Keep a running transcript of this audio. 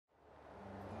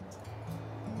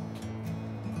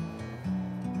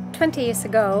20 years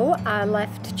ago, I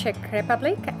left Czech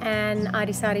Republic and I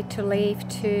decided to leave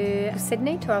to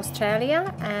Sydney, to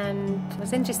Australia, and it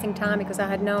was an interesting time because I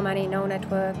had no money, no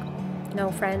network, no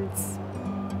friends.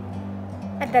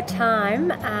 At that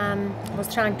time, I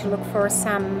was trying to look for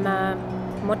some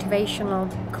motivational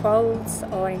quotes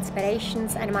or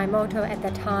inspirations, and my motto at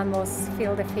that time was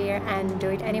feel the fear and do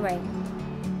it anyway.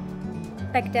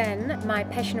 Back then, my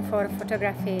passion for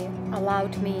photography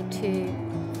allowed me to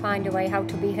find a way how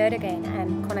to be heard again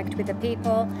and connect with the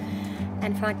people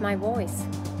and find my voice.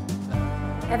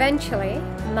 Eventually,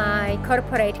 my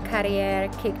corporate career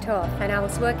kicked off and I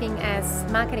was working as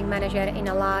marketing manager in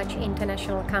a large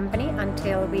international company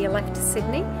until we left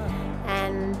Sydney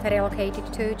and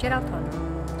relocated to Geraldton.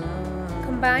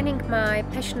 Combining my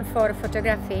passion for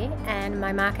photography and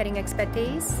my marketing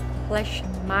expertise, Flash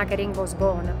Marketing was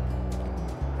born.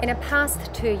 In the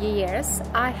past 2 years,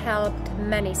 I helped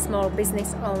many small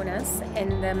business owners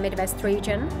in the Midwest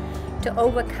region to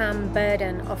overcome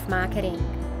burden of marketing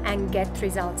and get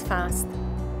results fast.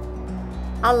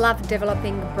 I love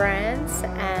developing brands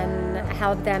and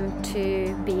help them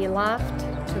to be loved,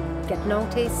 to get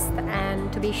noticed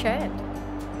and to be shared.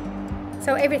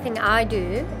 So everything I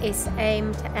do is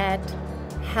aimed at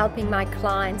helping my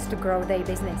clients to grow their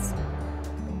business.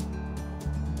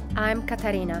 I'm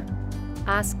Katarina.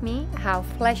 Ask me how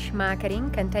flash marketing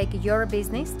can take your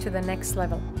business to the next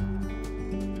level.